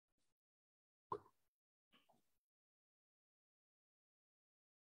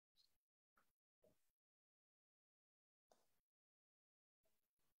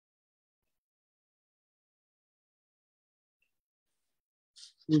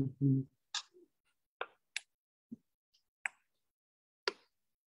Mm-hmm.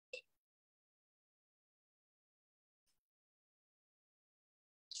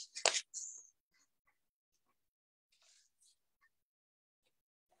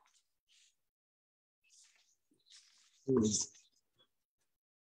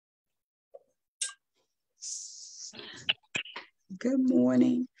 Good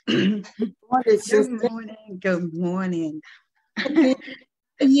morning. Good morning. Good morning. How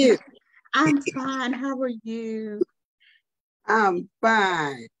are you? I'm fine. How are you? I'm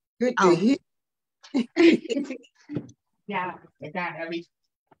fine. Good to hear. Yeah, I got everything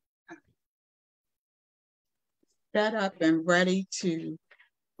set up and ready to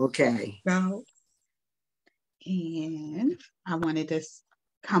go. And I wanted to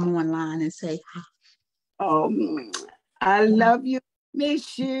come online and say hi. I love you.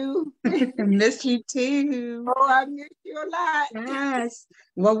 Miss you. Miss you too. Oh, I miss you a lot. Yes.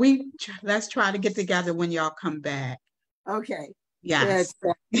 Well, let's try to get together when y'all come back. Okay. Yes.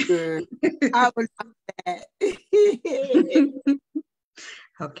 That's good. I would love that.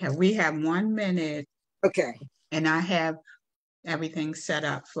 Okay, we have 1 minute. Okay. And I have everything set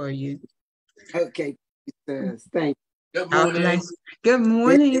up for you. Okay. Thank you. Good morning. Good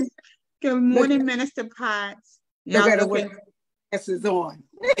morning. Good morning, Minister Potts. Y'all looking glasses on.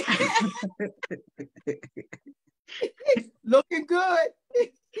 Looking good.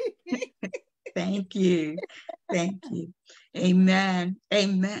 Thank you. Thank you. Amen.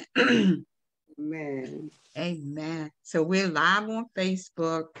 Amen. Amen. Amen. So we're live on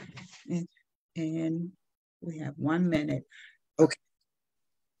Facebook and we have 1 minute. Okay.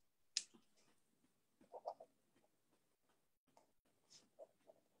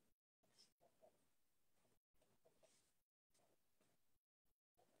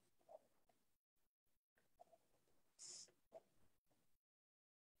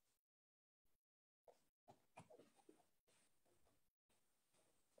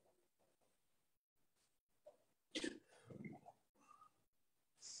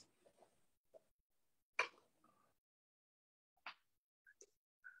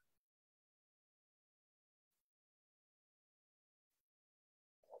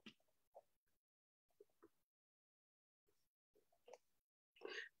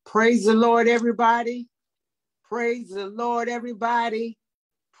 Praise the Lord, everybody. Praise the Lord, everybody.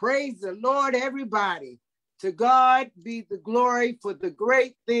 Praise the Lord, everybody. To God be the glory for the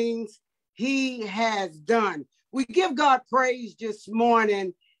great things he has done. We give God praise this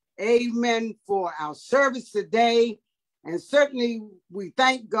morning. Amen for our service today. And certainly we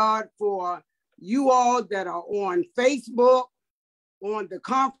thank God for you all that are on Facebook, on the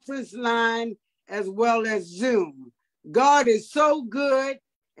conference line, as well as Zoom. God is so good,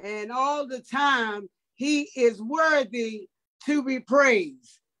 and all the time he is worthy to be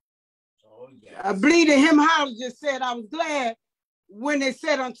praised. Oh, yes. I believe the hymn house just said, I was glad when they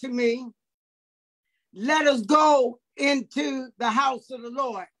said unto me, let us go into the house of the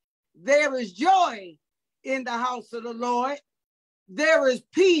Lord. There is joy in the house of the Lord. There is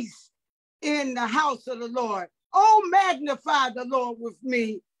peace in the house of the Lord. Oh, magnify the Lord with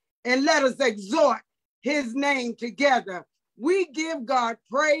me, and let us exhort his name together. We give God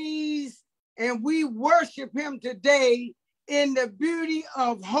praise, and we worship him today in the beauty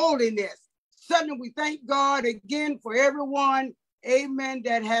of holiness. Certainly, we thank God again for everyone, amen,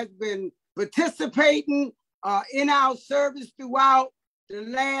 that has been participating in our service throughout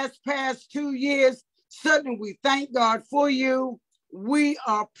the past 2 years. Certainly, we thank God for you. We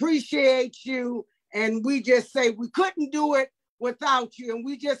appreciate you, and we just say we couldn't do it without you, and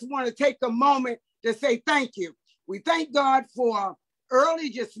we just want to take a moment to say thank you. We thank God for early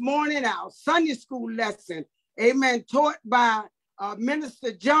this morning, our Sunday school lesson, amen, taught by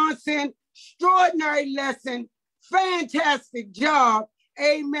Minister Johnson. Extraordinary lesson, fantastic job,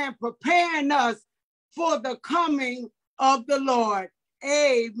 amen, preparing us for the coming of the Lord.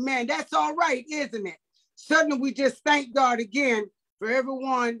 Amen. That's all right, isn't it? Certainly, we just thank God again for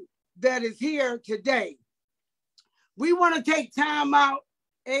everyone that is here today. We want to take time out,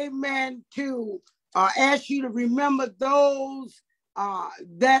 amen, to ask you to remember those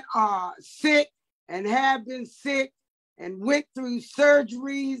that are sick and have been sick and went through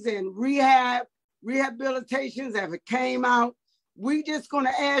surgeries and rehabilitations as it came out. We just going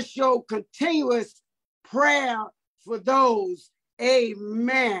to ask your continuous prayer for those.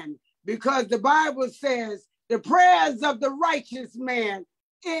 Amen. Because the Bible says the prayers of the righteous man,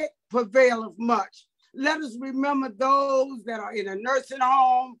 it prevaileth much. Let us remember those that are in a nursing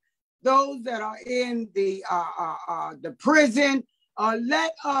home, those that are in the prison.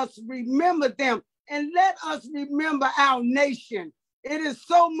 Let us remember them, and let us remember our nation. It is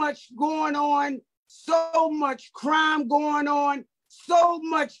so much going on, so much crime going on, so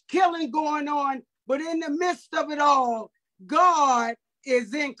much killing going on. But in the midst of it all, God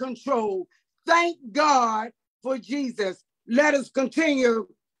is in control. Thank God for Jesus. Let us continue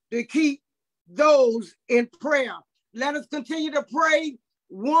to keep those in prayer. Let us continue to pray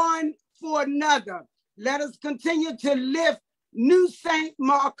one for another. Let us continue to lift New St.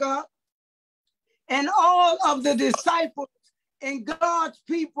 Mark up and all of the disciples and God's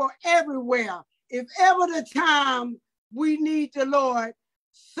people everywhere. If ever the time we need the Lord,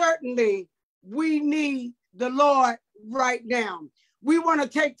 certainly we need the Lord right now. We want to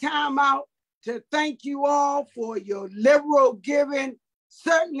take time out to thank you all for your liberal giving.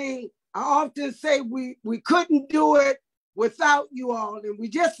 Certainly, I often say we couldn't do it without you all. And we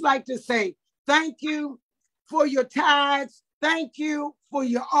just like to say thank you for your tithes. Thank you for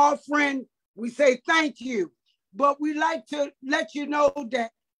your offering. We say thank you. But we like to let you know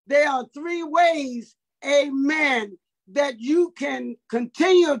that there are 3 ways, amen, that you can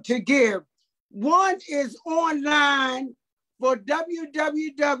continue to give. One is online for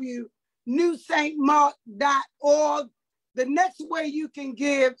www.newstmark.org. The next way you can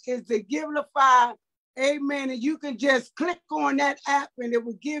give is the Givelify, amen, and you can just click on that app and it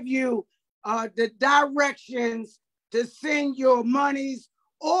will give you the directions to send your monies,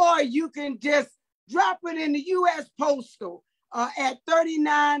 or you can just drop it in the U.S. Postal at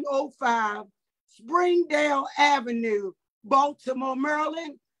 3905 Springdale Avenue, Baltimore,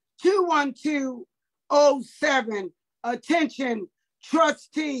 Maryland, 21207. Attention,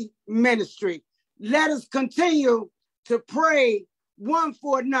 Trustee Ministry. Let us continue to pray one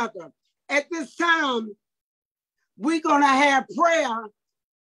for another. At this time, we're going to have prayer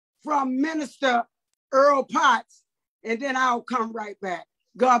from Minister Earl Potts, and then I'll come right back.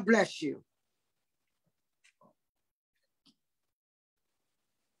 God bless you.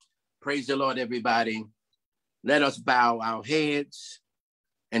 Praise the Lord, everybody. Let us bow our heads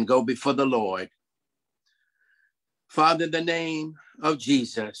and go before the Lord. Father, in the name of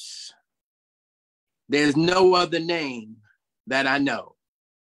Jesus, there's no other name that I know.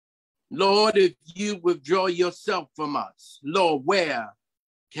 Lord, if you withdraw yourself from us, Lord, where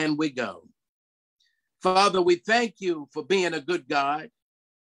can we go? Father, we thank you for being a good God,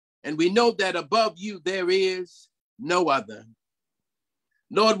 and we know that above you there is no other.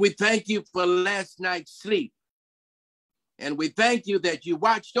 Lord, we thank you for last night's sleep, and we thank you that you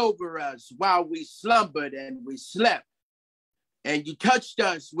watched over us while we slumbered and we slept, and you touched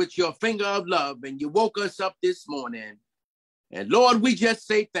us with your finger of love, and you woke us up this morning. And Lord, we just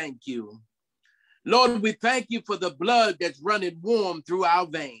say thank you. Lord, we thank you for the blood that's running warm through our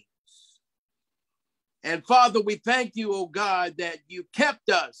veins. And Father, we thank you, oh God, that you kept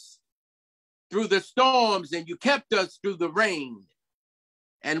us through the storms and you kept us through the rain.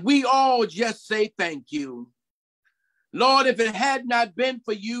 And we all just say thank you. Lord, if it had not been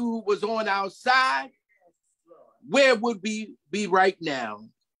for you who was on our side, where would we be right now?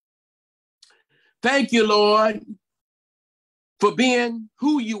 Thank you, Lord, for being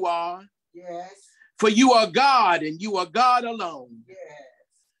who you are. Yes. For you are God and you are God alone. Yes.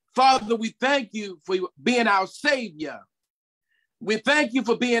 Father, we thank you for being our Savior. We thank you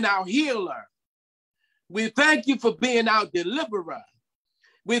for being our healer. We thank you for being our deliverer.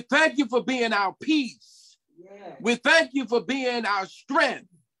 We thank you for being our peace. Yes. We thank you for being our strength.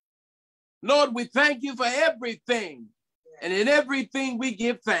 Lord, we thank you for everything. And in everything we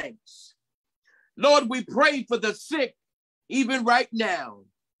give thanks. Lord, we pray for the sick even right now.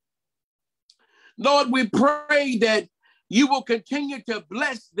 Lord, we pray that you will continue to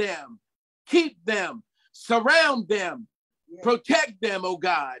bless them, keep them, surround them, protect them, oh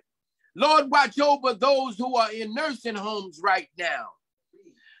God. Lord, watch over those who are in nursing homes right now.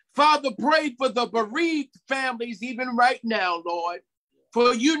 Father, pray for the bereaved families even right now, Lord,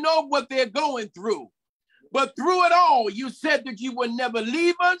 for you know what they're going through. But through it all, you said that you would never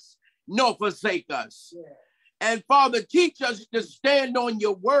leave us nor forsake us. And Father, teach us to stand on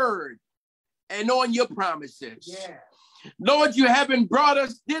your word and on your promises. Lord, you haven't brought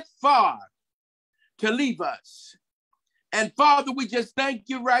us this far to leave us. And Father, we just thank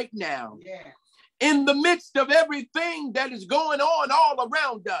you right now. In the midst of everything that is going on all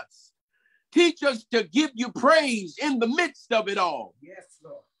around us, teach us to give you praise in the midst of it all. Yes,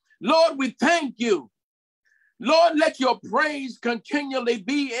 Lord. Lord, we thank you. Lord, let your praise continually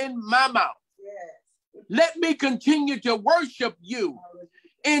be in my mouth. Yes. Let me continue to worship you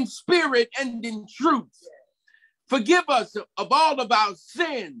in spirit and in truth. Forgive us of all of our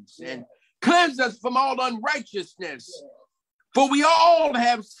sins and cleanse us from all unrighteousness. For we all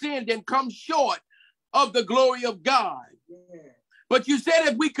have sinned and come short of the glory of God. But you said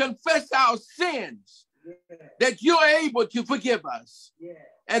if we confess our sins, that you're able to forgive us.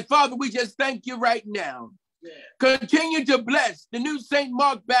 And Father, we just thank you right now. Continue to bless the new St.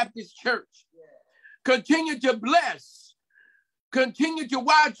 Mark Baptist Church. Continue to bless. Continue to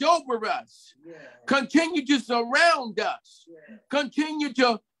watch over us. Continue to surround us. Continue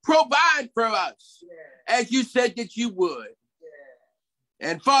to provide for us as you said that you would.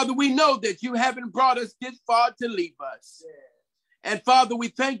 And Father, we know that you haven't brought us this far to leave us. And Father, we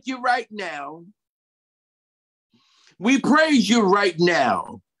thank you right now. We praise you right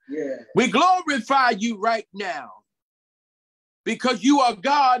now. We glorify you right now because you are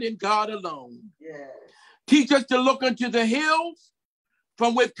God and God alone. Teach us to look unto the hills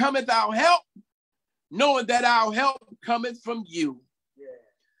from which cometh our help, knowing that our help cometh from you.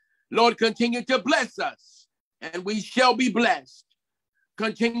 Lord, continue to bless us and we shall be blessed.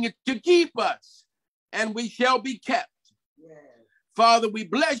 Continue to keep us and we shall be kept. Father, we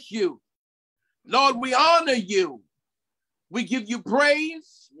bless you. Lord, we honor you. We give you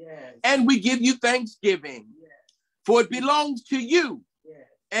praise and we give you thanksgiving. For it belongs to you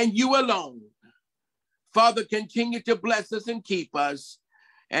and you alone. Father, continue to bless us and keep us.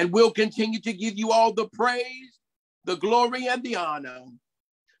 And we'll continue to give you all the praise, the glory, and the honor.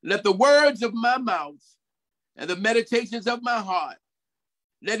 Let the words of my mouth and the meditations of my heart,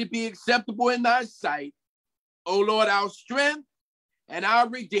 let it be acceptable in thy sight. O Lord, our strength and our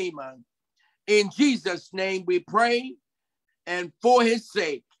Redeemer. In Jesus' name we pray and for his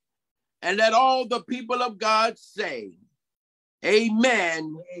sake. And let all the people of God say,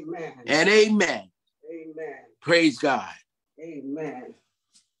 amen, amen. And amen. Amen. Praise God. Amen.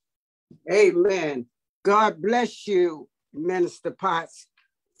 Amen. God bless you, Minister Potts,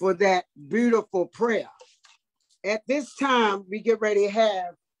 for that beautiful prayer. At this time, we get ready to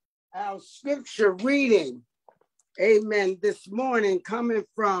have our scripture reading. Amen. This morning, coming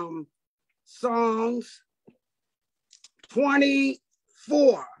from Psalms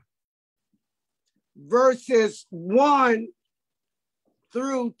 24, verses 1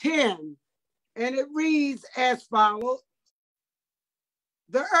 through 10. And it reads as follows.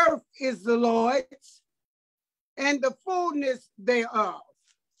 The earth is the Lord's, and the fullness thereof,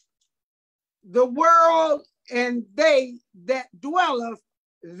 the world and they that dwelleth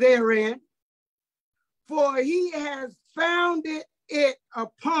therein. For he has founded it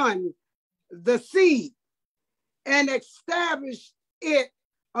upon the sea, and established it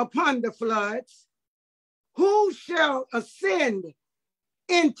upon the floods. Who shall ascend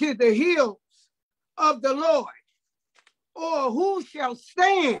into the hills of the Lord? Or who shall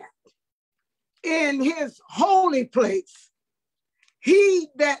stand in his holy place? He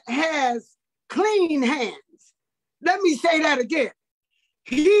that has clean hands. Let me say that again.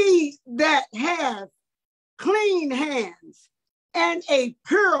 He that has clean hands and a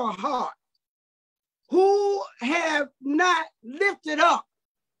pure heart, who have not lifted up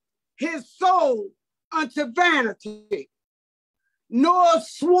his soul unto vanity, nor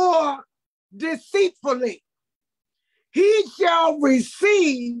swore deceitfully, he shall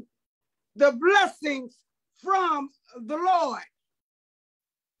receive the blessings from the Lord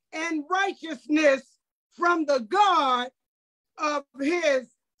and righteousness from the God of his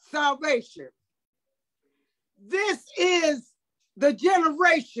salvation. This is the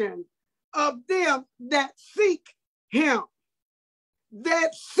generation of them that seek him,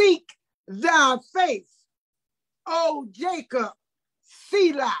 that seek thy face, O Jacob,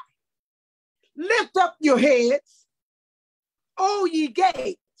 Selah. Lift up your heads, O ye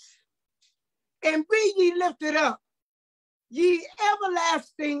gates, and be ye lifted up, ye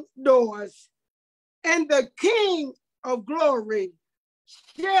everlasting doors, and the King of glory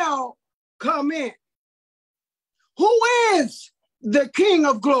shall come in. Who is the King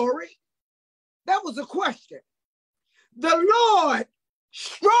of glory? That was a question. The Lord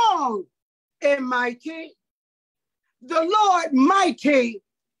strong and mighty, the Lord mighty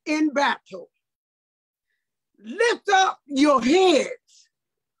in battle. Lift up your heads,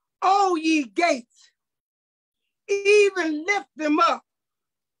 O ye gates, even lift them up,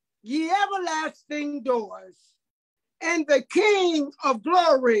 ye everlasting doors, and the King of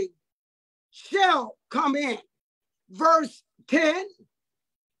glory shall come in. Verse 10,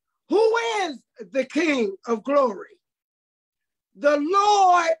 who is the King of glory? The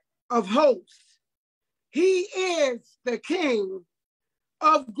Lord of hosts. He is the King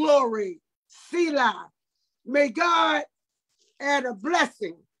of glory. Selah. May God add a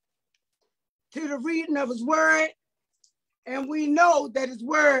blessing to the reading of his word. And we know that his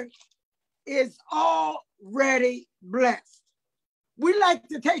word is already blessed. We like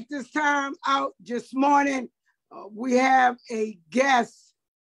to take this time out this morning we have a guest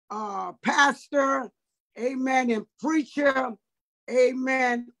pastor, amen, and preacher,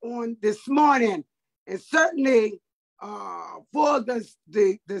 amen, on this morning. And certainly for the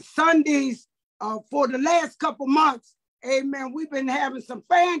Sundays for the last couple months, amen, we've been having some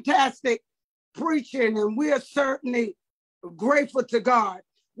fantastic preaching, and we are certainly grateful to God.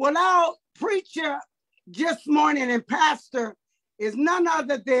 Well, our preacher this morning and pastor is none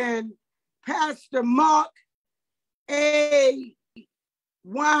other than Pastor Mark A.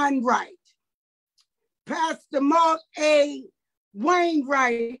 Wainwright. Pastor Mark A.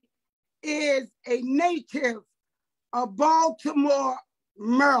 Wainwright is a native of Baltimore,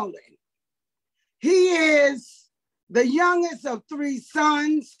 Maryland. He is the youngest of 3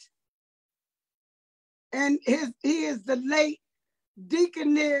 sons, and he is the late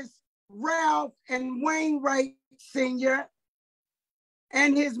Deaconess Ralph and Wainwright Sr.,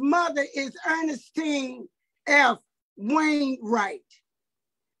 and his mother is Ernestine F. Wainwright.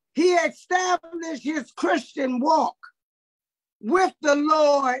 He established his Christian walk with the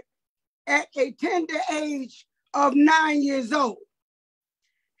Lord at a tender age of 9 years old.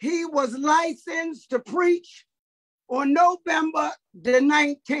 He was licensed to preach on November the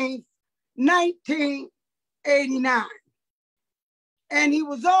 19th, 1989. And he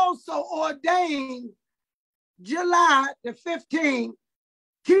was also ordained July the 15th,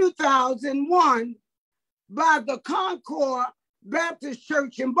 2001 by the Concord Baptist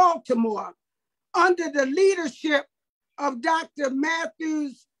Church in Baltimore under the leadership of Dr.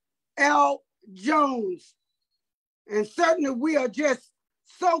 Matthews L. Jones. And certainly we are just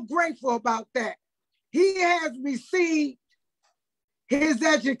so grateful about that. He has received his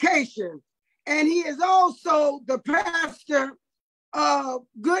education, and he is also the pastor of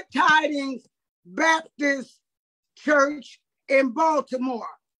Good Tidings Baptist Church in Baltimore.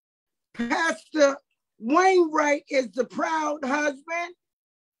 Pastor Wainwright is the proud husband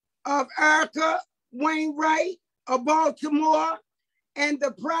of Erica Wainwright of Baltimore and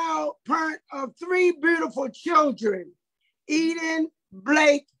the proud parent of 3 beautiful children, Eden,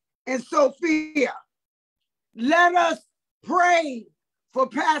 Blake, and Sophia. Let us pray for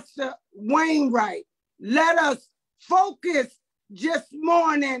Pastor Wainwright. Let us focus this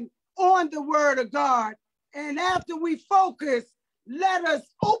morning on the word of God. And after we focus, let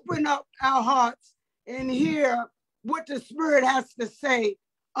us open up our hearts and hear what the Spirit has to say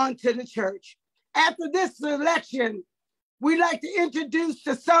unto the church. After this selection, we like to introduce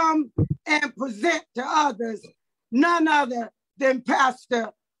to some and present to others none other than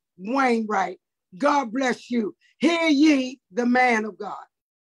Pastor Wainwright. God bless you. Hear ye the man of God.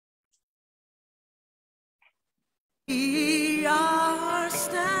 We are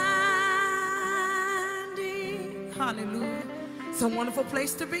standing, hallelujah, it's a wonderful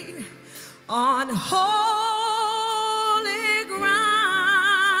place to be, on holy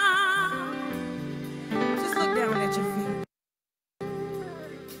ground. Just look down at your feet.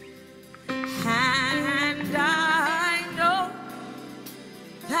 And I know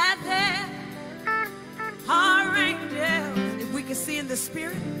that there are angels, if we can see in the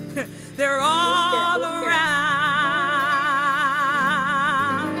spirit, they're all around.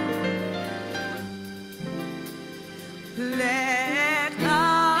 Let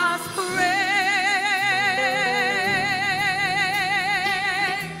us praise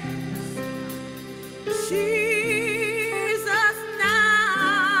Jesus now,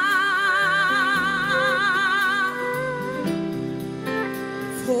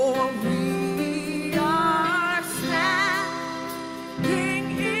 for we are standing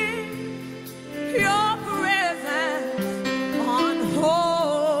in your presence on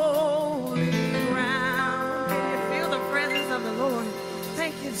holy ground. Can you feel the presence of the Lord?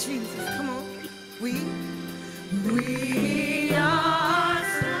 Thank you, Jesus. Come on. We are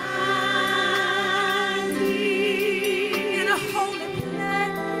standing in a holy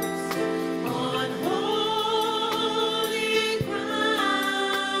place on holy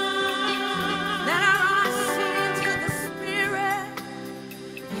ground. Let our eyes see into the Spirit.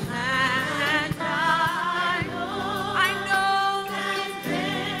 And I know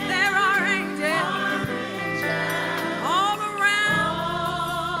there are angels all around.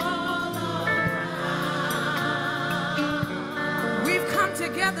 We've come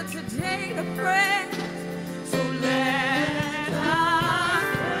together today to pray. So let us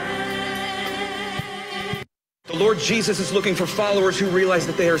pray. The Lord Jesus is looking for followers who realize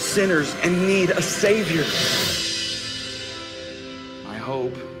that they are sinners and need a Savior. My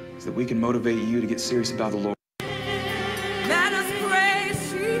hope is that we can motivate you to get serious about the Lord. Let us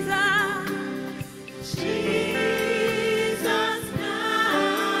praise Jesus. Jesus now.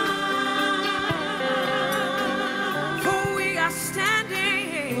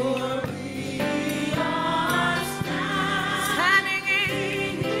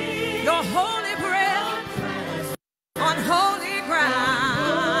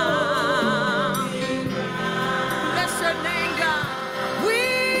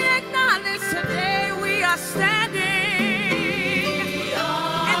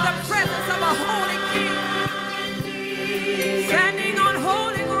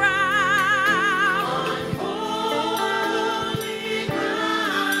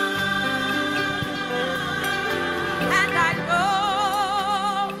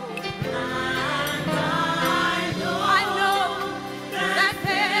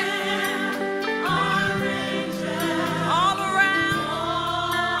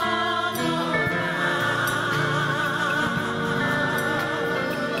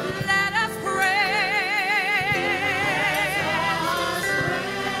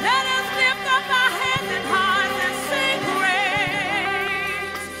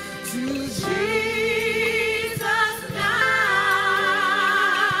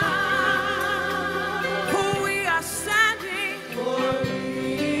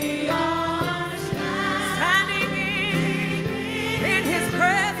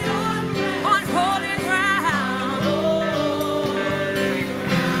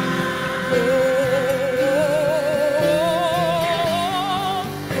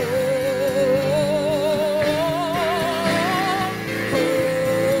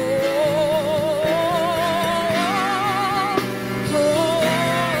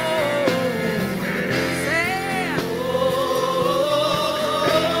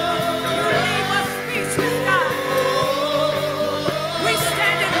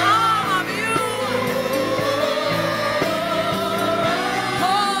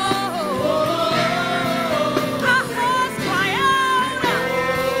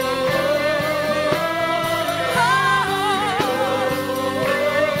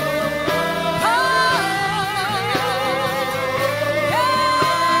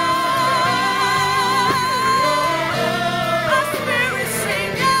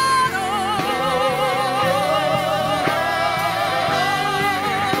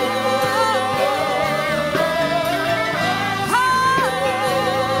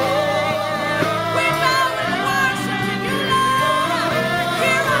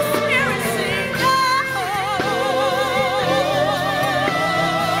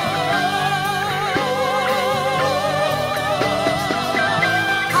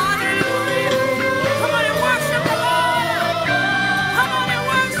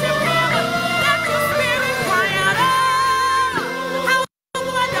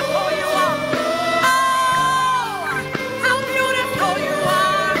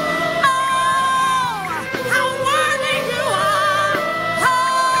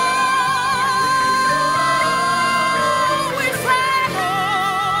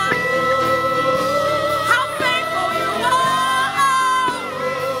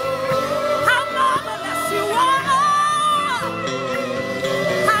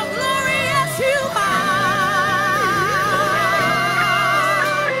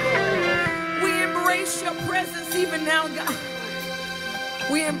 now, God.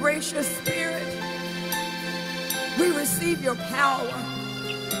 We embrace your spirit. We receive your power.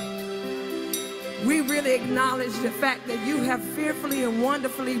 We really acknowledge the fact that you have fearfully and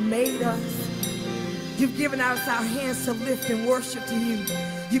wonderfully made us. You've given us our hands to lift and worship to you.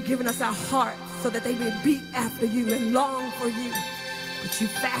 You've given us our hearts so that they may beat after you and long for you. But you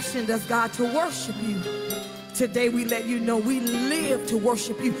fashioned us, God, to worship you. Today we let you know we live to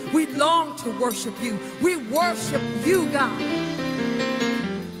worship you. We long to worship you. We worship you, God.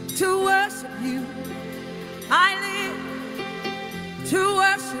 To worship you, I live. To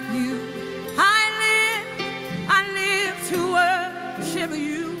worship you, I live to worship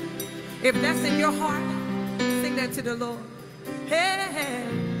you. If that's in your heart, sing that to the Lord. Hey, hey.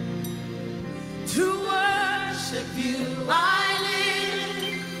 To worship you, I live.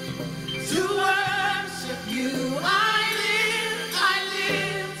 To worship you, I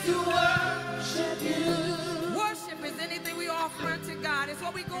live to worship you. Worship is anything we offer unto God. It's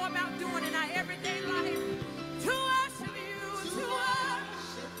what we go about doing in our everyday life. To worship you, to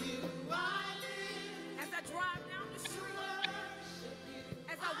worship you, I live. As I drive down the street,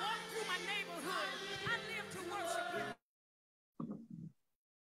 as I walk through my neighborhood, I live to worship you.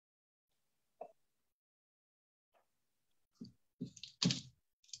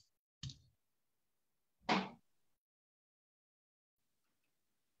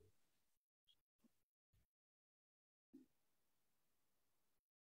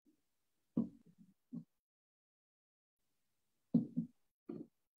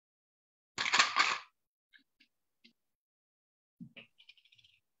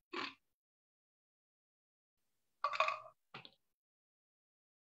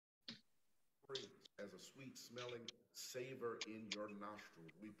 As a sweet smelling savor in your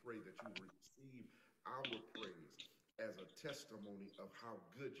nostrils. We pray that you receive our praise as a testimony of how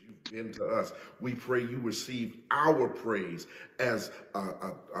good you've been to us. We pray you receive our praise as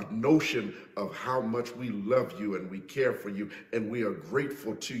a notion of how much we love you and we care for you, and we are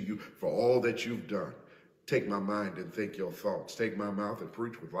grateful to you for all that you've done. Take my mind and think your thoughts. Take my mouth and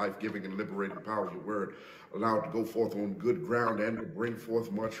preach with life-giving and liberating power of your word. Allow it to go forth on good ground and to bring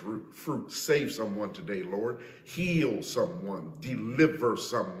forth much fruit. Save someone today, Lord. Heal someone. Deliver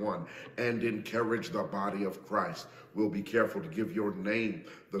someone. And encourage the body of Christ. We'll be careful to give your name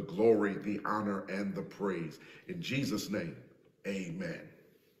the glory, the honor, and the praise. In Jesus' name, amen.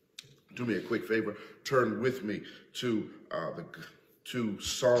 Do me a quick favor. Turn with me to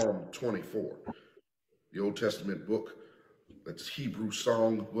Psalm 24. The Old Testament book, that's Hebrew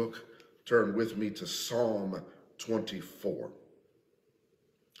song book. Turn with me to Psalm 24.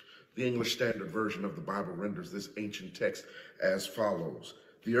 The English Standard Version of the Bible renders this ancient text as follows.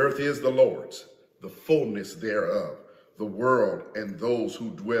 The earth is the Lord's, the fullness thereof, the world and those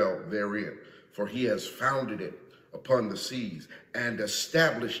who dwell therein. For he has founded it upon the seas and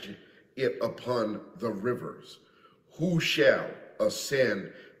established it upon the rivers. Who shall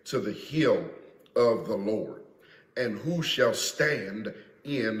ascend to the hill of the Lord? And who shall stand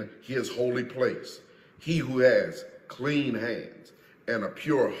in his holy place? He who has clean hands and a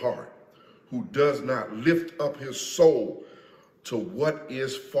pure heart, who does not lift up his soul to what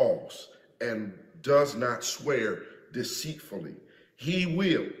is false and does not swear deceitfully. He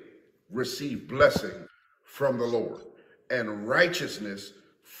will receive blessing from the Lord and righteousness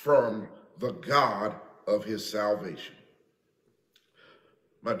from the God of his salvation.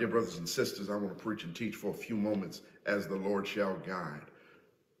 My dear brothers and sisters, I want to preach and teach for a few moments as the Lord shall guide.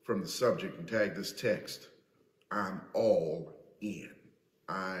 From the subject and tag this text, I'm all in.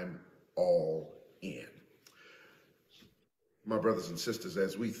 I'm all in. My brothers and sisters,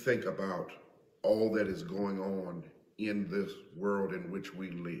 as we think about all that is going on in this world in which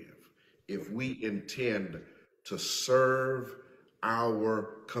we live, if we intend to serve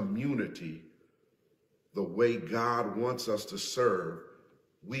our community the way God wants us to serve,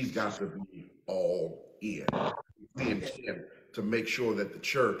 we've got to be all in. We intend to make sure that the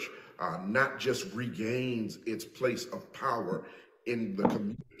church not just regains its place of power in the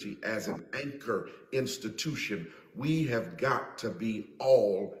community as an anchor institution, we have got to be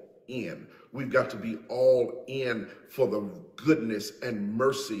all in. We've got to be all in for the goodness and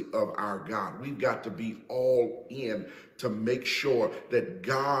mercy of our God. We've got to be all in to make sure that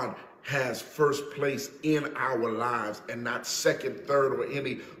God has first place in our lives and not second, third, or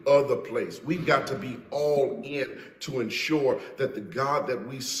any other place. We've got to be all in to ensure that the God that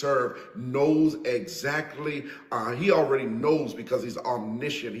we serve knows exactly, he already knows because he's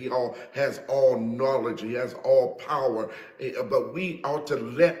omniscient. He has all knowledge. He has all power. But we ought to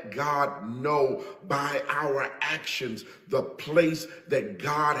let God know by our actions the place that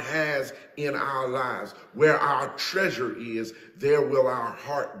God has in our lives. Where our treasure is, there will our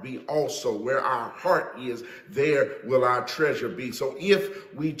heart be also. Where our heart is, there will our treasure be. So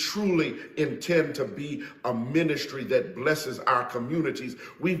if we truly intend to be a ministry that blesses our communities,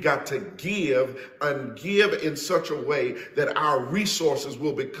 we've got to give, and give in such a way that our resources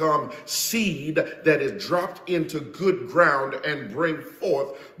will become seed that is dropped into good ground and bring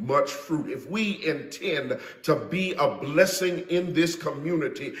forth much fruit. If we intend to be a blessing in this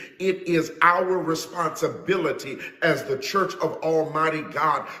community, it is our responsibility as the Church of Almighty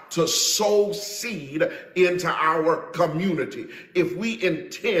God to sow seed into our community. If we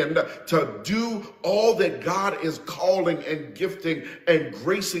intend to do all that God is calling and gifting and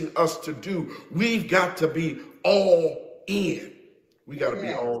gracing us to do, we've got to be all in. We got to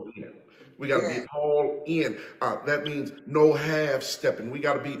be all in. We got to be all in. That means no half-stepping. We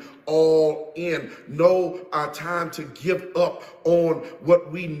got to be all in. No time to give up on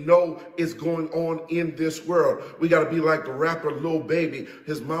what we know is going on in this world. We got to be like the rapper Lil Baby.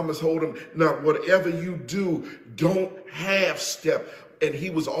 His mama's holding him. Now, whatever you do, don't half-step. And he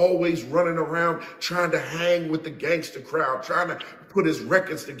was always running around trying to hang with the gangster crowd, trying to put his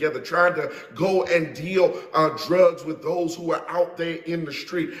records together, trying to go and deal drugs with those who are out there in the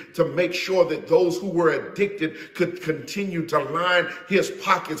street to make sure that those who were addicted could continue to line his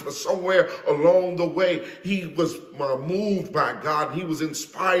pockets. But somewhere along the way, he was moved by God. He was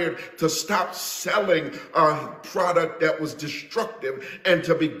inspired to stop selling product that was destructive and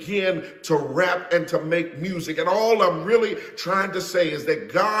to begin to rap and to make music. And all I'm really trying to say is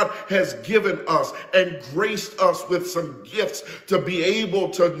that God has given us and graced us with some gifts to be able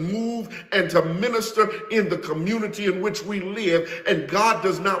to move and to minister in the community in which we live. And God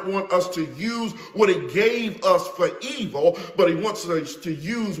does not want us to use what he gave us for evil, but he wants us to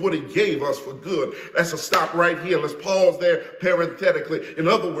use what he gave us for good. That's a stop right here. Let's pause there parenthetically. In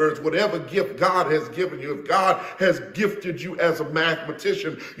other words, whatever gift God has given you, if God has gifted you as a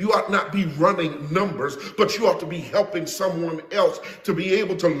mathematician, you ought not be running numbers, but you ought to be helping someone else to be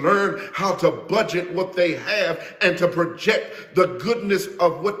able to learn how to budget what they have and to project the goodness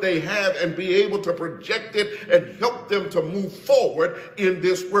of what they have and be able to project it and help them to move forward in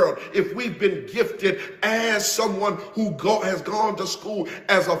this world. If we've been gifted as someone who has gone to school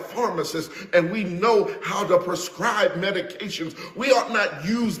as a pharmacist and we know how to prescribe medications, we ought not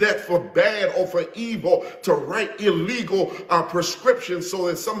use that for bad or for evil to write illegal prescriptions so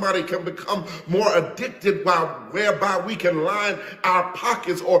that somebody can become more addicted, whereby we can line our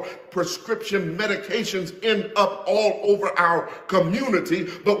pockets or prescription medications end up all over our community.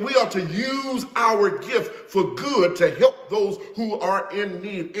 But we ought to use our gift for good to help those who are in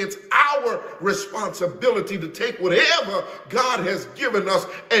need. It's our responsibility to take whatever God has given us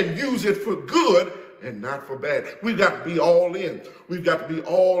and use it for good and not for bad. We've got to be all in. We've got to be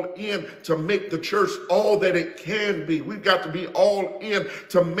all in to make the church all that it can be. We've got to be all in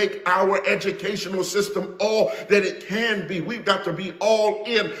to make our educational system all that it can be. We've got to be all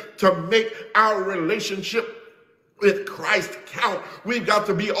in to make our relationship with Christ count. We've got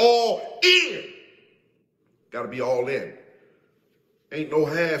to be all in. Got to be all in. Ain't no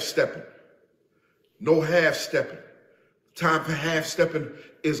half-stepping. No half-stepping. Time for half-stepping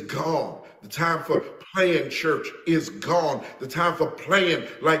is gone. The time for playing church is gone. The time for playing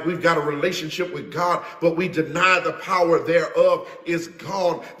like we've got a relationship with God, but we deny the power thereof is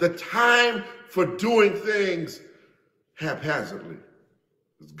gone. The time for doing things haphazardly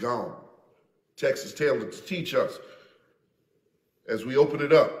is gone. Text is tailored to teach us as we open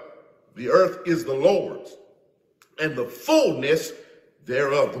it up. The earth is the Lord's and the fullness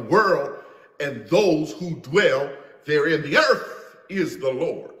thereof, the world and those who dwell therein. The earth is the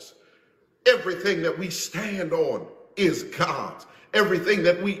Lord's. Everything that we stand on is God's. Everything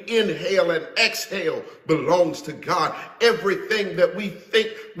that we inhale and exhale belongs to God. Everything that we think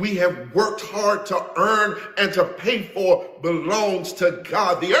we have worked hard to earn and to pay for belongs to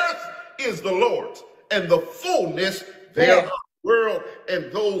God. The earth is the Lord's and the fullness thereof. World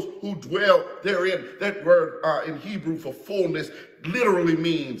and those who dwell therein. That word in Hebrew for fullness literally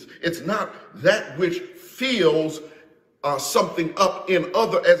means it's not that which fills something up in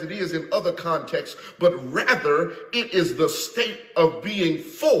other, as it is in other contexts, but rather it is the state of being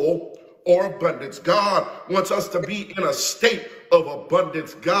full or abundance. God wants us to be in a state of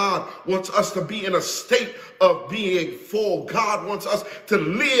abundance. God wants us to be in a state of being full. God wants us to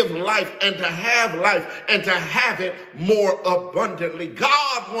live life and to have it more abundantly.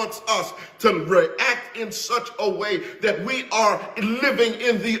 God wants us to react in such a way that we are living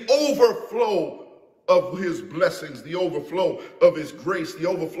in the overflow of his blessings, the overflow of his grace, the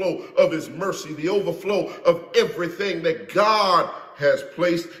overflow of his mercy, the overflow of everything that God has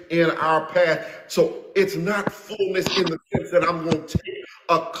placed in our path. So it's not fullness in the sense that I'm going to take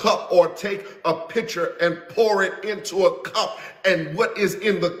a cup or take a pitcher and pour it into a cup, and what is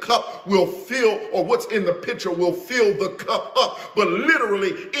in the cup will fill, or what's in the pitcher will fill the cup up. But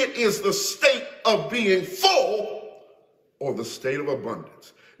literally, it is the state of being full or the state of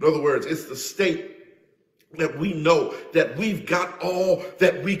abundance. In other words, it's the state that we know that we've got all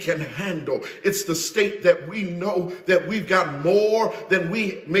that we can handle. It's the state that we know that we've got more than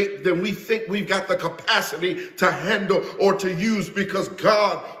we think we've got the capacity to handle or to use, because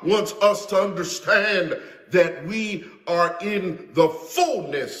God wants us to understand that we are in the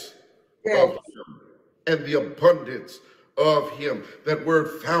fullness of him and the abundance of him. That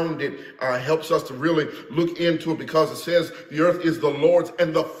word founded helps us to really look into it, because it says the earth is the Lord's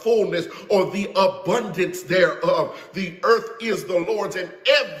and the fullness, or the abundance thereof. The earth is the Lord's, and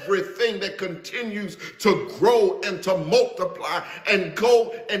everything that continues to grow and to multiply and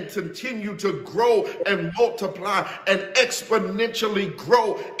go and continue to grow and multiply and exponentially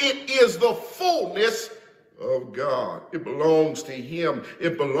grow, it is the fullness of God. It belongs to him.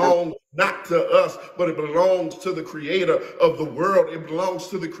 It belongs not to us, but it belongs to the creator of the world. It belongs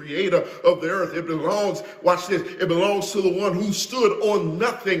to the creator of the earth. It belongs, watch this, it belongs to the one who stood on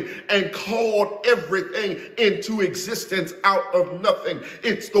nothing and called everything into existence out of nothing.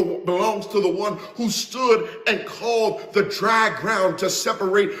 It belongs to the one who stood and called the dry ground to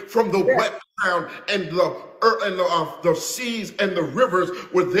separate from the wet ground, and the seas and the rivers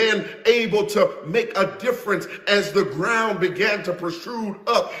were then able to make a difference as the ground began to protrude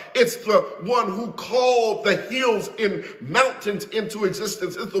up. It's the one who called the hills and mountains into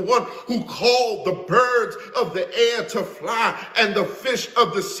existence. It's the one who called the birds of the air to fly, and the fish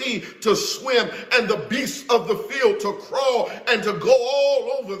of the sea to swim, and the beasts of the field to crawl and to go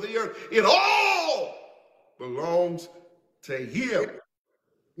all over the earth. It all belongs to him.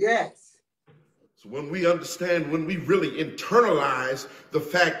 Yes. So when we understand, when we really internalize the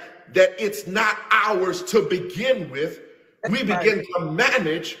fact that it's not ours to begin with, we begin to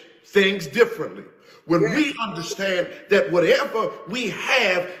manage things differently. When we understand that whatever we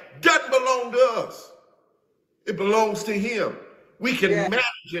have doesn't belong to us, it belongs to him, we can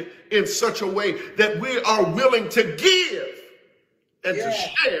manage it in such a way that we are willing to give and to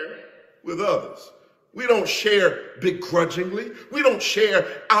share with others. We don't share begrudgingly. We don't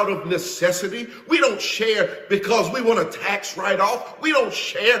share out of necessity. We don't share because we want a tax write-off. We don't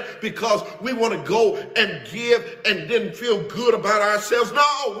share because we want to go and give and then feel good about ourselves.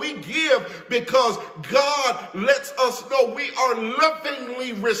 No, we give because God lets us know we are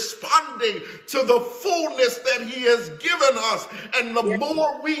lovingly responding to the fullness that he has given us. And the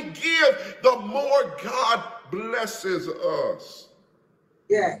more we give, the more God blesses us.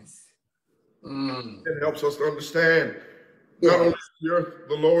 Yes. It helps us to understand not only the earth,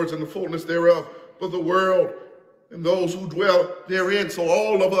 the Lord's and the fullness thereof, but the world and those who dwell therein. So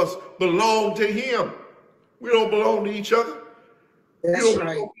all of us belong to him. We don't belong to each other. That's you don't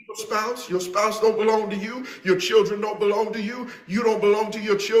right. belong to your spouse. Your spouse don't belong to you. Your children don't belong to you. You don't belong to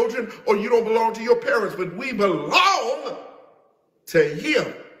your children, or you don't belong to your parents. But we belong to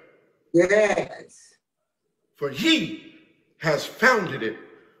him. Yes. For he has founded it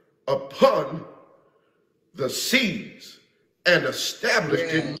upon the seas and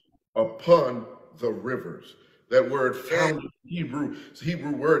established it upon the rivers. That word found in Hebrew, it's a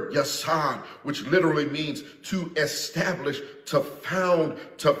Hebrew word yasad, which literally means to establish, to found,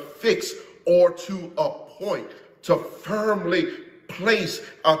 to fix, or to appoint, to firmly place,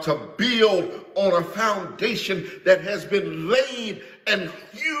 to build on a foundation that has been laid and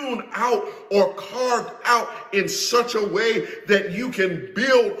hewn out or carved out in such a way that you can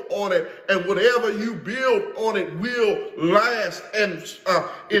build on it, and whatever you build on it will last and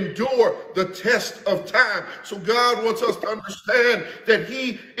endure the test of time. So God wants us to understand that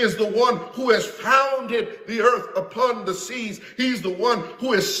he is the one who has founded the earth upon the seas. He's the one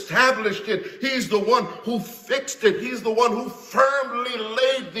who established it. He's the one who fixed it. He's the one who firmly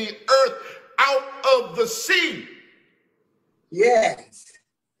laid the earth out of the sea. Yes.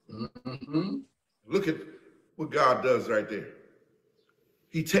 Look at what God does right there.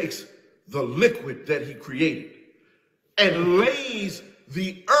 He takes the liquid that he created and lays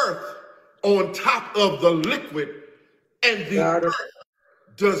the earth on top of the liquid, and the Got it. earth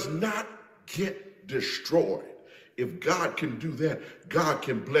does not get destroyed. If God can do that, God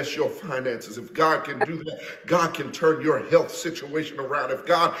can bless your finances. If God can do that, God can turn your health situation around. If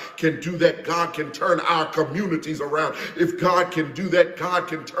God can do that, God can turn our communities around. If God can do that, God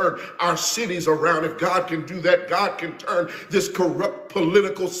can turn our cities around. If God can do that, God can turn this corrupt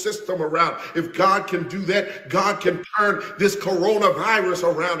political system around. If God can do that, God can turn this coronavirus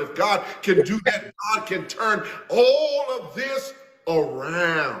around. If God can do that, God can turn all of this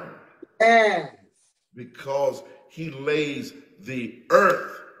around. Yes. Because he lays the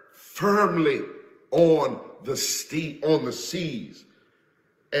earth firmly on the seas,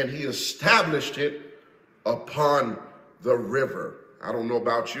 and he established it upon the river. I don't know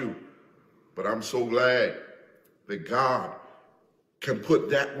about you, but I'm so glad that God can put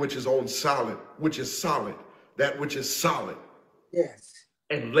that which is solid, that which is solid, Yes.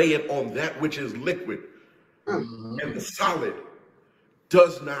 and lay it on that which is liquid. Mm-hmm. And the solid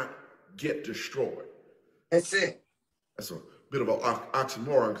does not get destroyed. That's it. That's a bit of an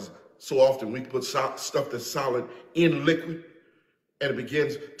oxymoron, because so often we put stuff that's solid in liquid and it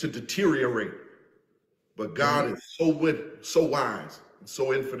begins to deteriorate. But God is so wise and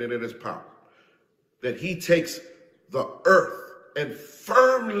so infinite in his power that he takes the earth and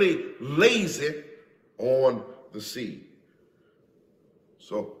firmly lays it on the sea.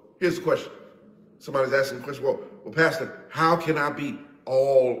 So here's the question. Somebody's asking the question, well, Pastor, how can I be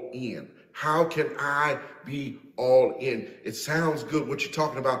all in? How can I be all in? It sounds good what you're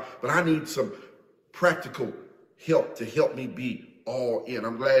talking about, but I need some practical help to help me be all in.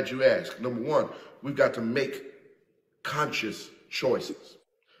 I'm glad you asked. Number one, we've got to make conscious choices.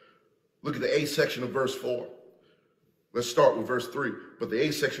 Look at the A section of verse 4. Let's start with verse 3. But the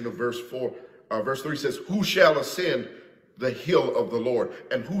A section of verse 3 says, who shall ascend the hill of the Lord,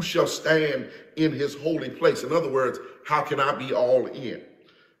 and who shall stand in his holy place? In other words, how can I be all in?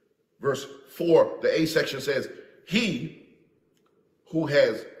 Verse 4, the A section says, he who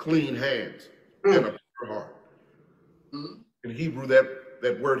has clean hands and a pure heart. In Hebrew,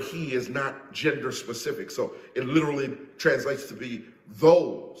 that word he is not gender specific. So it literally translates to be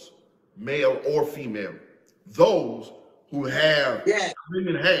those, male or female, those who have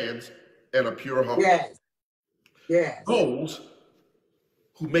clean hands and a pure heart. Yes. Yes. Those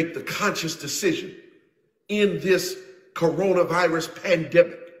who make the conscious decision in this coronavirus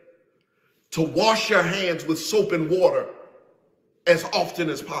pandemic to wash your hands with soap and water as often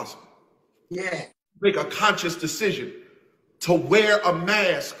as possible. Yeah. Make a conscious decision to wear a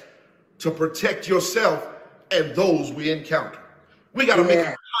mask to protect yourself and those we encounter. We got to make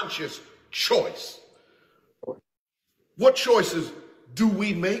a conscious choice. What choices do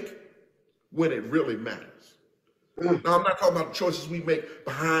we make when it really matters? Now, I'm not talking about choices we make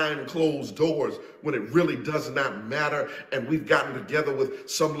behind closed doors when it really does not matter, and we've gotten together with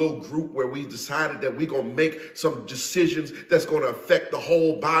some little group where we decided that we're going to make some decisions that's going to affect the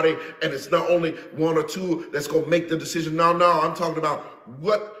whole body, and it's not only one or two that's going to make the decision. No, I'm talking about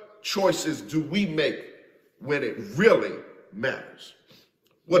what choices do we make when it really matters?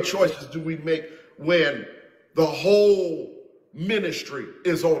 What choices do we make when the whole ministry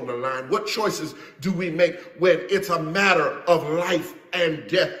is on the line? What choices do we make when it's a matter of life and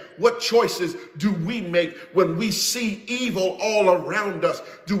death? What choices do we make when we see evil all around us?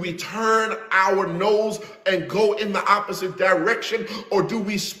 Do we turn our nose and go in the opposite direction, or do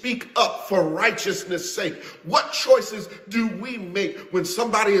we speak up for righteousness' sake? What choices do we make when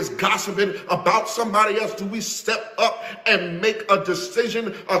somebody is gossiping about somebody else? Do we step up and make a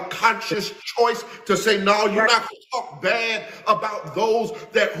decision, a conscious choice to say, no, you're not going to talk bad about those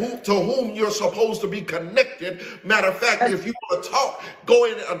to whom you're supposed to be connected? Matter of fact, if you want to talk, go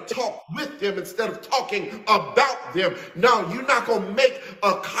in and talk with them instead of talking about them. No, you're not going to make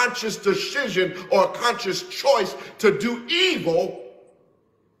a conscious decision or a conscious choice to do evil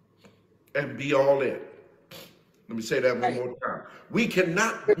and be all in. Let me say that one more time. We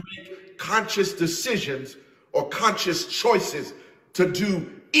cannot make conscious decisions or conscious choices to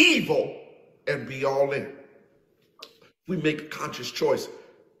do evil and be all in. We make a conscious choice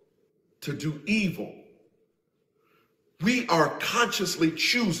to do evil. We are consciously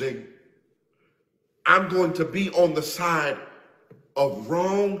choosing, I'm going to be on the side of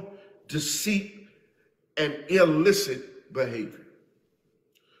wrong, deceit, and illicit behavior.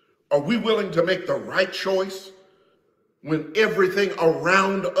 Are we willing to make the right choice when everything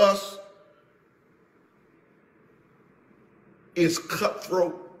around us is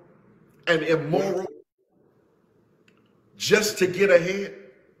cutthroat and immoral just to get ahead?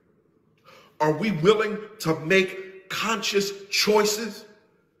 Are we willing to make conscious choices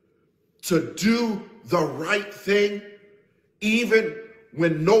to do the right thing, even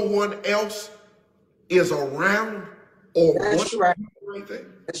when no one else is around or wants right. to do the right thing?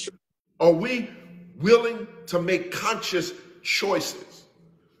 That's right. Are we willing to make conscious choices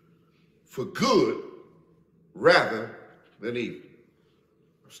for good rather than evil?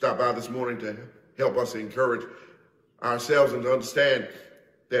 I stopped by this morning to help us encourage ourselves and to understand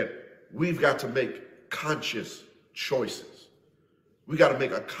that we've got to make conscious choices. We got to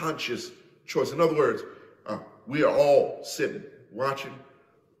make a conscious choice. In other words, we are all sitting, watching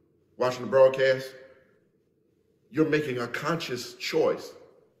the broadcast. You're making a conscious choice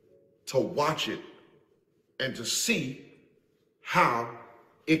to watch it and to see how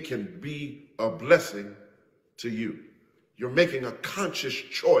it can be a blessing to you. You're making a conscious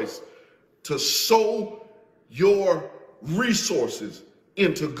choice to sow your resources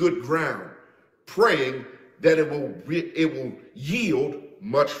into good ground, praying that it will yield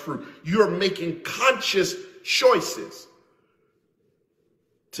much fruit. You're making conscious choices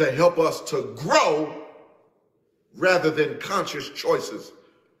to help us to grow rather than conscious choices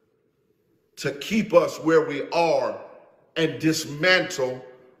to keep us where we are and dismantle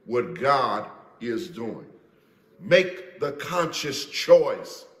what God is doing. Make the conscious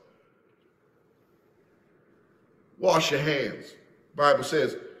choice. Wash your hands. The Bible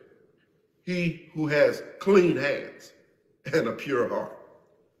says, he who has clean hands and a pure heart.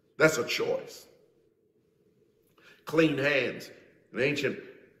 That's a choice. Clean hands. In ancient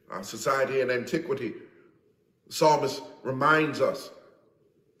society and antiquity, the psalmist reminds us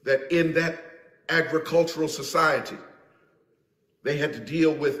that in that agricultural society, they had to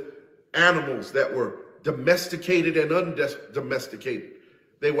deal with animals that were domesticated and undomesticated.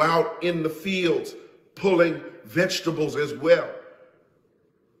 They were out in the fields pulling vegetables as well.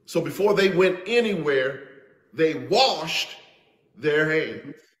 So before they went anywhere, they washed their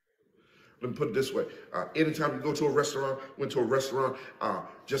hands. Let me put it this way. Anytime you go to a restaurant, went to a restaurant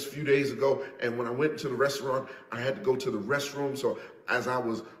just a few days ago, and when I went to the restaurant, I had to go to the restroom. So as I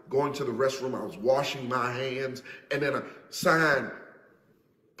was going to the restroom, I was washing my hands, and then a sign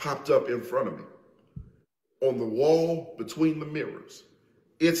popped up in front of me on the wall between the mirrors.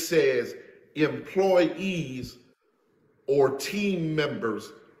 It says, employees or team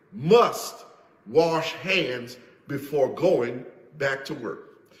members must wash hands before going back to work.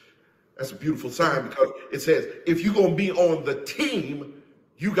 That's a beautiful sign because it says, if you're going to be on the team,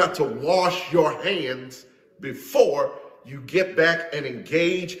 you got to wash your hands before you get back and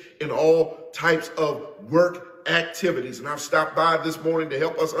engage in all types of work activities. And I've stopped by this morning to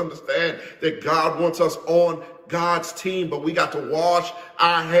help us understand that God wants us on God's team, but we got to wash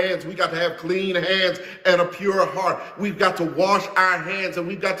our hands. We got to have clean hands and a pure heart. We've got to wash our hands, and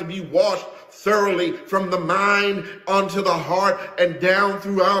we've got to be washed thoroughly from the mind onto the heart and down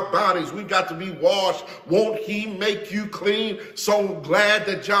through our bodies. We've got to be washed. Won't he make you clean? So glad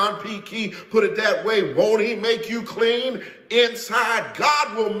that John P. Key put it that way. Won't he make you clean inside?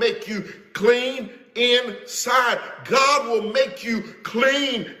 God will make you clean inside. God will make you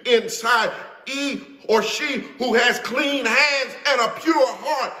clean inside. He or she who has clean hands and a pure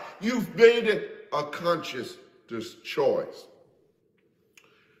heart, you've made it a conscious choice.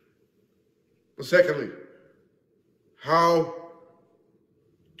 But secondly, how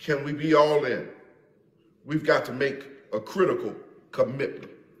can we be all in? We've got to make a critical commitment.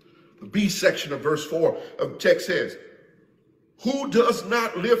 The B section of verse 4 of the text says, who does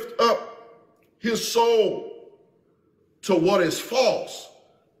not lift up his soul to what is false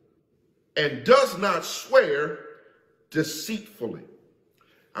and does not swear deceitfully.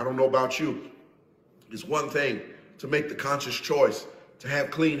 I don't know about you. It's one thing to make the conscious choice to have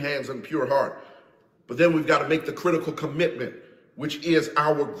clean hands and pure heart. But then we've got to make the critical commitment, which is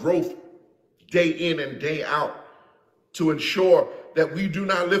our growth day in and day out, to ensure that we do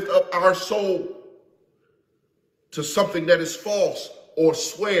not lift up our soul to something that is false or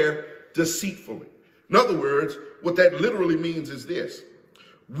swear deceitfully. In other words, what that literally means is this: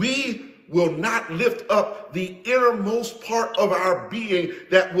 we will not lift up the innermost part of our being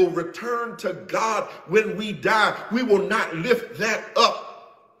that will return to God when we die. We will not lift that up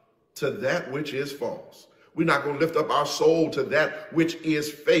to that which is false. We're not going to lift up our soul to that which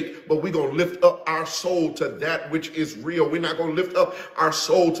is fake, but we're going to lift up our soul to that which is real. We're not going to lift up our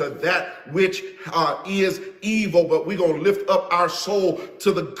soul to that which is evil, but we're going to lift up our soul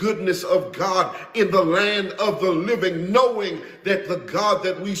to the goodness of God in the land of the living, knowing that the God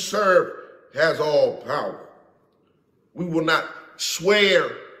that we serve has all power. We will not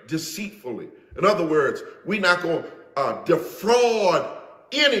swear deceitfully. In other words, we're not going to defraud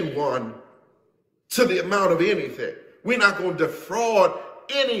anyone to the amount of anything. We're not going to defraud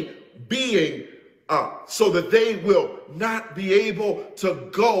any being so that they will not be able to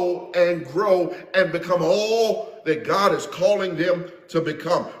go and grow and become all that God is calling them to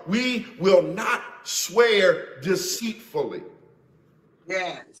become. We will not swear deceitfully.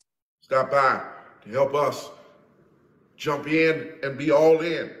 Yes. Stop by to help us jump in and be all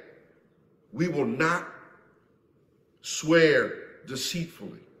in. We will not swear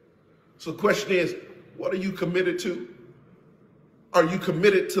deceitfully. So the question is, what are you committed to? Are you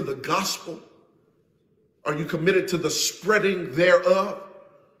committed to the gospel? Are you committed to the spreading thereof?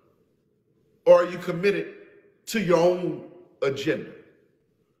 Or are you committed to your own agenda?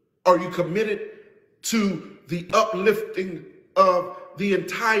 Are you committed to the uplifting of the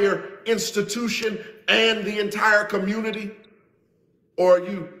entire institution and the entire community? Or are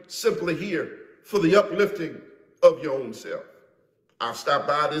you simply here for the uplifting of your own self? I'll stop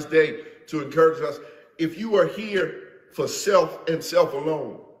by this day to encourage us. If you are here for self and self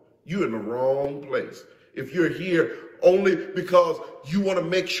alone, you're in the wrong place. If you're here only because you want to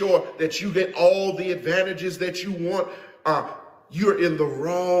make sure that you get all the advantages that you want, you're in the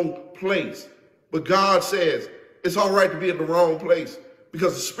wrong place. But God says it's all right to be in the wrong place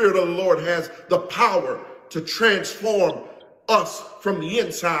because the Spirit of the Lord has the power to transform us from the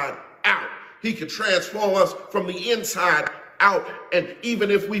inside out. He can transform us from the inside out. And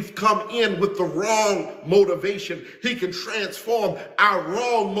even if we've come in with the wrong motivation, he can transform our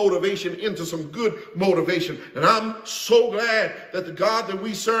wrong motivation into some good motivation. And I'm so glad that the God that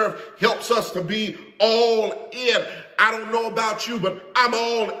we serve helps us to be all in. I don't know about you, but I'm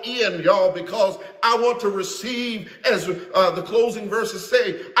all in, y'all, because I want to receive, as the closing verses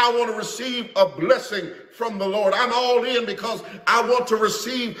say, I want to receive a blessing from the Lord. I'm all in because I want to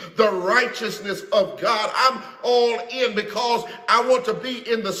receive the righteousness of God. I'm all in because I want to be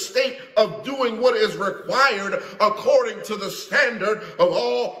in the state of doing what is required according to the standard of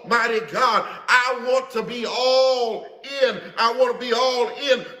Almighty God. I want to be all in. I want to be all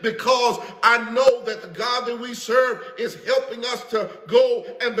in because I know that the God that we serve is helping us to go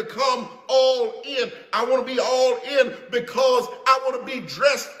and become all in. I want to be all in because I want to be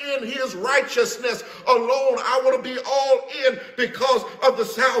dressed in his righteousness alone. I want to be all in because of the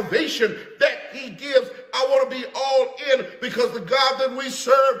salvation that he gives. I want to be all in because the God that we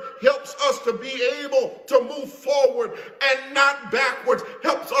serve helps us to be able to move forward and not backwards,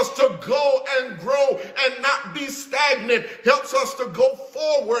 helps us to go and grow and not be stagnant, helps us to go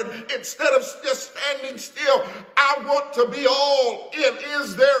forward instead of just standing still. I want to be all in.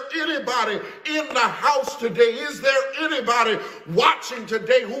 Is there anybody in the house today? Is there anybody watching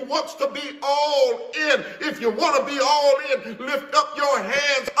today who wants to be all in? If you want to be all in, lift up your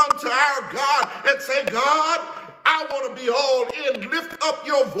hands unto our God and say, God, I want to be all in. Lift up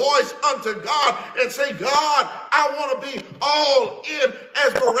your voice unto God and say, God, I want to be all in.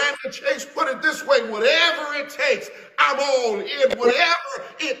 As Miranda Chase put it this way, whatever it takes, I'm all in. Whatever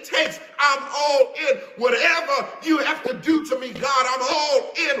it takes, I'm all in. Whatever you have to do to me, God, I'm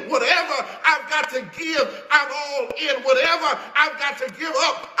all in. Whatever I've got to give, I'm all in. Whatever I've got to give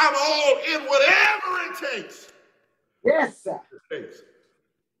up, I'm all in. Whatever it takes. Yes, sir.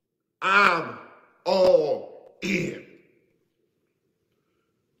 I'm all in.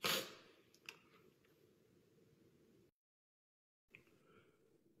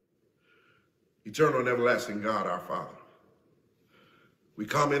 Eternal and everlasting God, our Father, we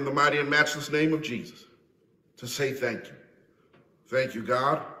come in the mighty and matchless name of Jesus to say thank you. Thank you,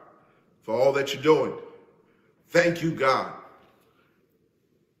 God, for all that you're doing. Thank you, God,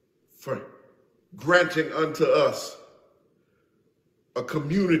 for granting unto us a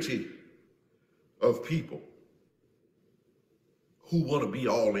community of people who want to be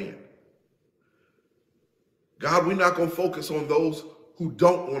all in. God, we're not going to focus on those who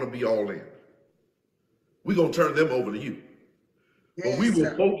don't want to be all in. We're going to turn them over to you. Yes, but we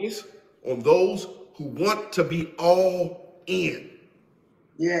will focus on those who want to be all in.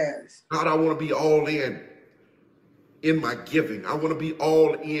 Yes. God, I want to be all in my giving. I want to be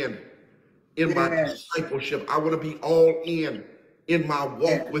all in my discipleship. I want to be all in my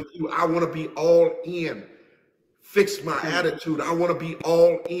walk with you. I want to be all in. Fix my attitude. I want to be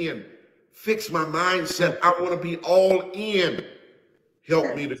all in. Fix my mindset. I want to be all in.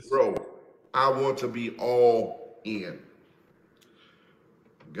 Help me to grow. I want to be all in.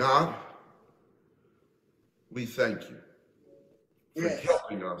 God, we thank you for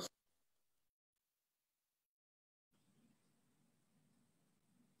helping us.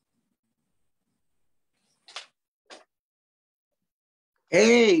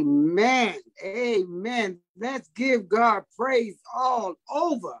 Amen. Amen. Let's give God praise all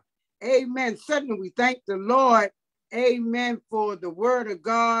over. Amen. Certainly we thank the Lord amen, for the word of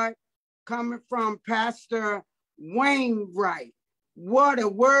God coming from Pastor Wainwright. What a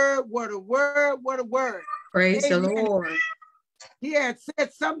word, what a word, what a word. Praise Amen. the Lord. He had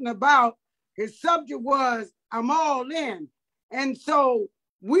said something about his subject was, I'm all in. And so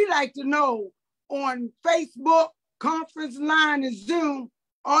we like to know on Facebook, conference line, and Zoom,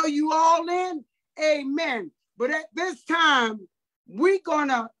 are you all in? Amen. But at this time, we're going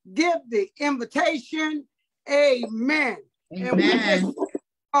to give the invitation. Amen. Amen. And we just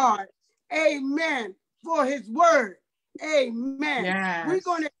God, amen, for his word. Amen. Yes. We're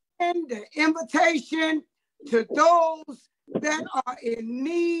going to end the invitation to those that are in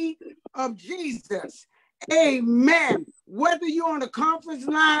need of Jesus. Amen. Whether you're on the conference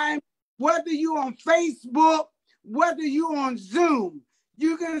line, whether you're on Facebook, whether you're on Zoom,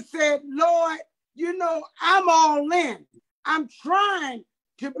 you can say, Lord, you know, I'm all in. I'm trying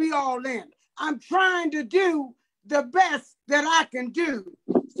to be all in. I'm trying to do the best that I can do.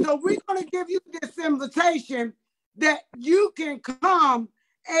 So we're going to give you this invitation that you can come,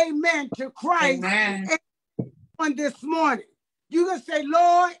 amen, to Christ. Amen. On this morning. You can say,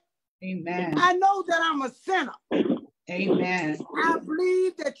 Lord, Amen. I know that I'm a sinner. Amen. I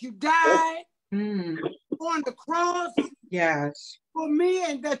believe that you died on the cross Yes. for me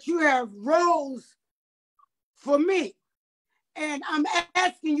and that you have rose for me. And I'm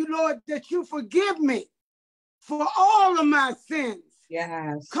asking you, Lord, that you forgive me for all of my sins.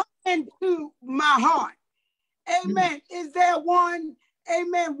 Yes. Come into my heart. Amen. Is there one,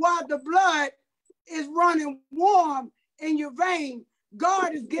 amen, while the blood is running warm in your vein,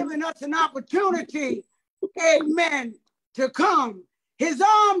 God is giving us an opportunity, amen, to come. His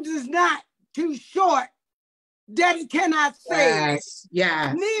arms is not too short that he cannot save. Yes.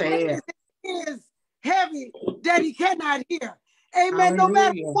 Yes. Neither is his heavy that he cannot hear. Amen. Hallelujah. No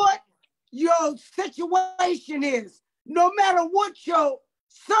matter what your situation is, no matter what your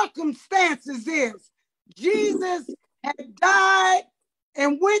circumstances is, Jesus had died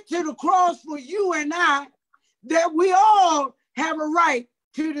and went to the cross for you and I, that we all have a right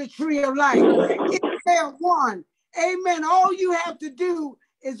to the tree of life. It's there one. Amen. All you have to do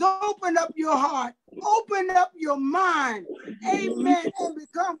is open up your heart, open up your mind, amen, and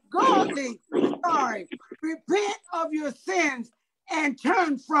become godly. Sorry. Repent of your sins and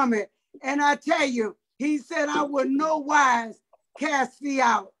turn from it. And I tell you, he said, I will no wise cast thee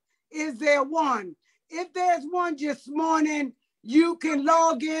out. Is there one? If there's one this morning, you can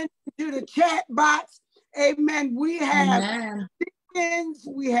log in to the chat box. Amen. We have deacons,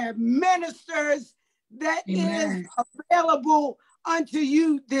 we have ministers that is available unto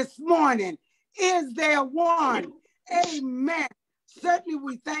you this morning. Is there one? Amen. Certainly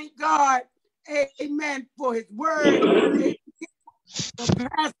we thank God, amen, for his word. Amen. For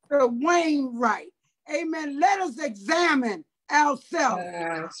Pastor Wainwright. Amen. Let us examine ourselves.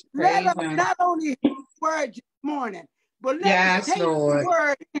 Yes, let us not only hear the word this morning, but let us take the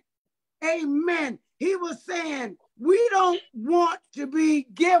word in. Amen. He was saying, we don't want to be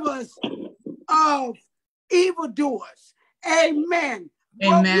givers of evildoers. Amen.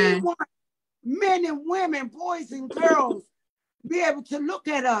 But we want men and women, boys and girls, be able to look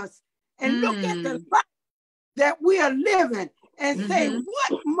at us and look at the life that we are living and say,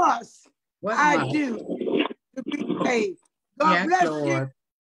 what must I do to be saved? God bless you,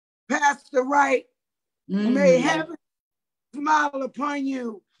 Pastor Wright. May heaven smile upon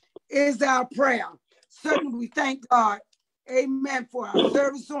you is our prayer. Certainly we thank God, amen, for our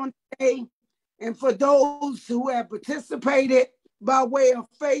service on today and for those who have participated by way of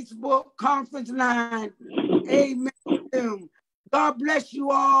Facebook conference line. Amen. God bless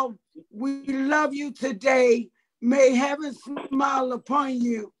you all. We love you today. May heaven smile upon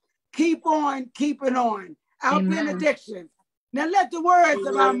you. Keep on keeping on. Our benediction. Now let the words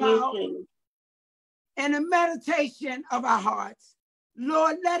of our mouth and the meditation of our hearts,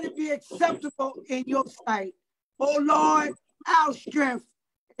 Lord, let it be acceptable in your sight. Oh Lord, our strength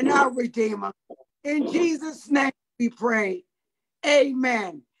and our Redeemer. In Jesus' name we pray.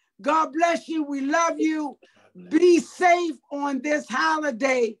 Amen. God bless you. We love you. Be safe on this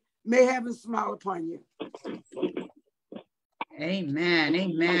holiday. May heaven smile upon you. Amen.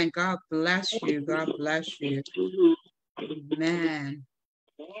 Amen. God bless you. God bless you. Amen.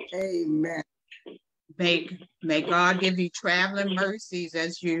 Amen. May God give you traveling mercies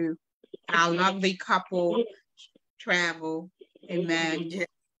as you, our lovely couple, travel. Amen. Yeah.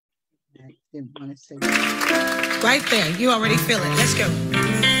 I didn't want to say that. Right there. You already feel it. Let's go.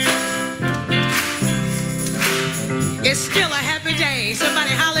 It's still a happy day.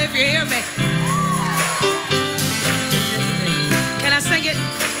 Somebody holler if you hear me. Can I sing it?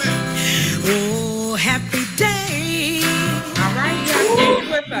 Oh, happy day.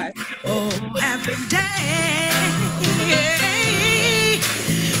 Oh, happy day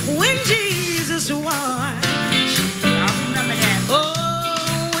when Jesus was. Y'all remember that?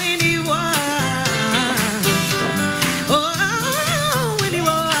 Oh, when he was. Oh, when he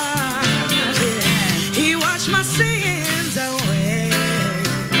was. He washed my sins away.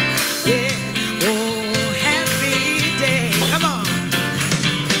 Yeah. Oh, happy day. Come on.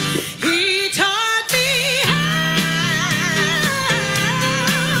 He taught me how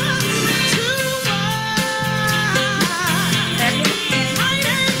to walk. Fight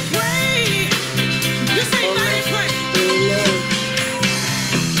and pray. You say fight and pray.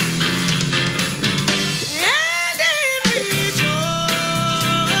 And in rejoicing.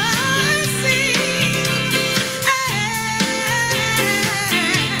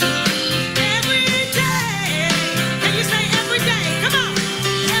 Every day. Can you say every day? Come on.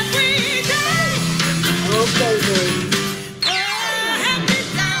 Every day. Okay, baby. Oh, happy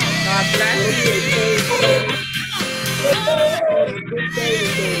day. God bless you. Good baby,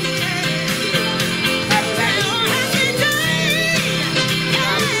 baby. God bless Oh, you. happy day.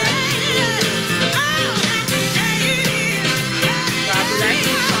 God bless you. Oh, happy day. God bless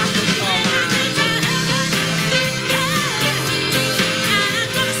you, Prophet Paul.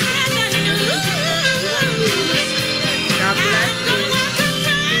 God bless you.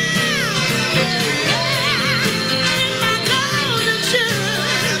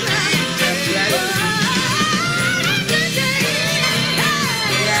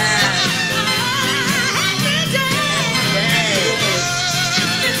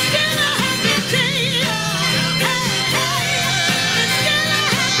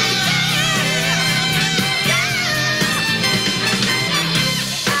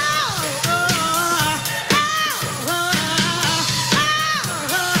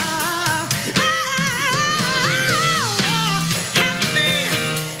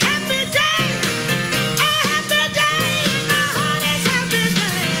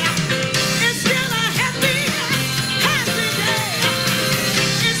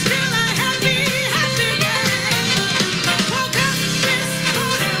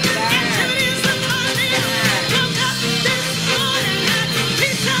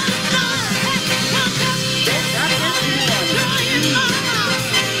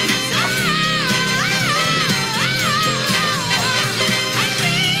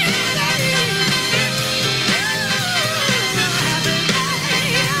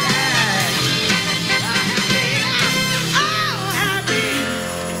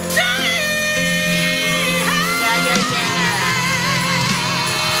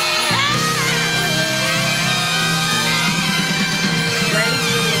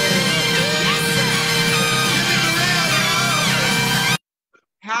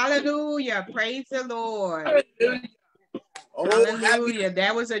 Hallelujah. Praise the Lord. Oh, happy Hallelujah.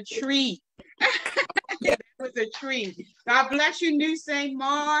 That was a treat. That was a treat. God bless you, New St.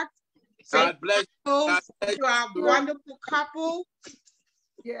 Mark. God bless you. God To bless our you. wonderful couple.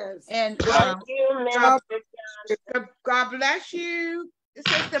 Yes. And Thank you, Minister God bless you,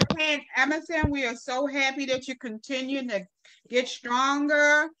 Sister Pam Emerson. We are so happy that you continue to get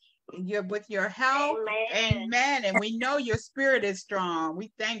stronger with your health. Amen. Amen. And we know your spirit is strong.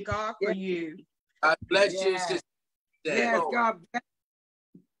 We thank God for you. God bless you, Yes. sister. Yes, God bless.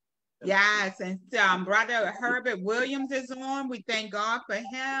 Yes, and Brother Herbert Williams is on. We thank God for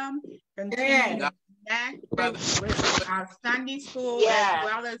him. Continue to connect with our Sunday school as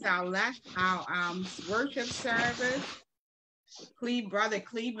well as our worship service. Brother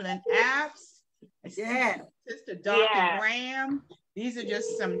Cleveland Apps, Yeah. Sister Dr. Graham. These are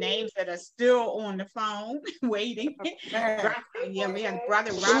just some names that are still on the phone waiting. Yeah. Yeah, we have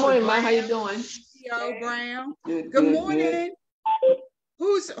Brother Robert. Good morning, Ma. Brown, How you doing? Theo Brown. Good, Good morning.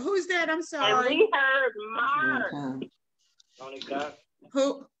 Who's that? I'm And sorry. we heard Mark.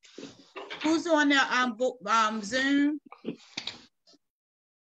 Who's on the Zoom?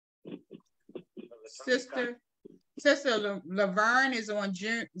 Sister Laverne is on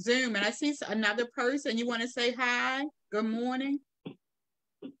Zoom, and I see another person. You want to say hi? Good morning.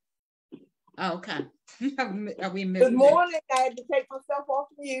 Okay. We missed Good morning. I had to take myself off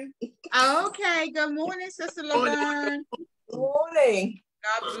mute. Okay. Good morning, Sister Laverne. Good morning.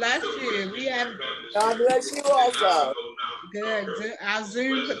 God bless you. God bless you also. Good. Our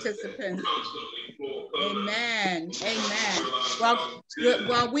Zoom participants. Amen. Amen.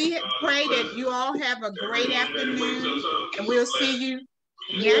 Well, we pray that you all have a great afternoon, and we'll see you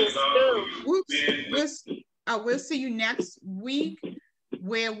next. We'll see you next week,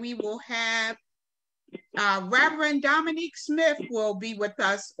 where we will have Reverend Dominique Smith will be with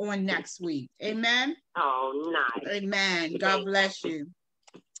us on next week. Amen. Oh, nice. Amen. God bless you.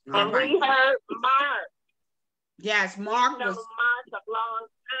 And we heard Mark. Yes, Mark we know was. Mark a long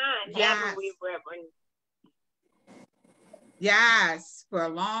time, haven't we, Reverend? Yes, for a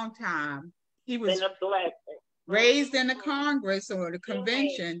long time. He was been a blessing. Raised in the Congress or the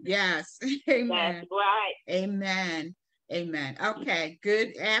convention. Yes. Amen. That's right. Amen. Amen. Okay.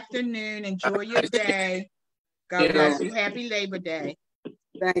 Good afternoon. Enjoy your day. God bless you. Happy Labor Day.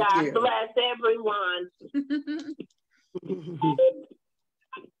 Thank God you. bless everyone.